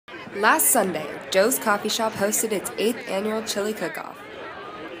Last Sunday, Joe's Coffee Shop hosted its 8th annual chili cook-off.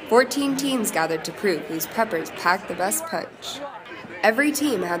 14 teams gathered to prove whose peppers packed the best punch. Every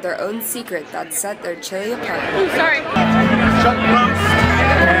team had their own secret that set their chili apart. Sorry. Chuck roast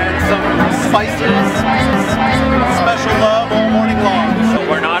and some spices, special love all morning long.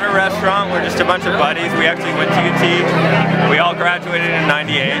 We're not a restaurant, we're just a bunch of buddies. We actually went to UT. We all graduated in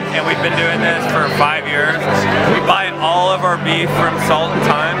 '98 and we've been doing this for 5 years. We buy all of our beef from Salt and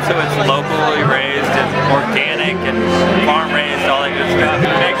Thyme, so it's locally raised and organic and farm raised, all that good stuff.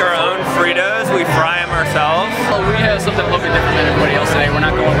 We make our own Fritos, we fry them ourselves. Well, we have something a little bit different than everybody else today. We're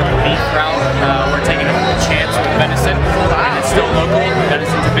not going with the beef route. We're taking a chance with venison, and it's still local.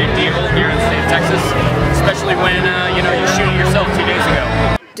 Venison's a big deal here in the state of Texas, especially when you shoot it yourself 2 days ago.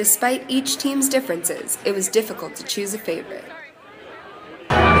 Despite each team's differences, it was difficult to choose a favorite.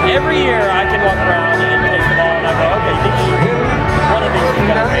 Every year I can walk around and taste them all and I go, okay, one of these is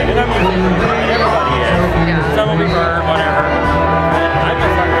going to win. And I'm usually, and everybody is. Yeah. Some will be burned, whatever. I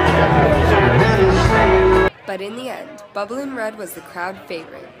just like really good. But in the end, Bubblin' Red was the crowd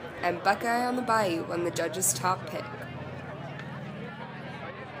favorite, and Buckeye on the Bayou won the judges' top pick.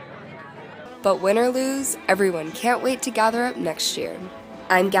 But win or lose, everyone can't wait to gather up next year.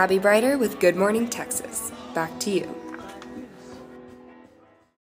 I'm Gabby Brighter with Good Morning Texas. Back to you.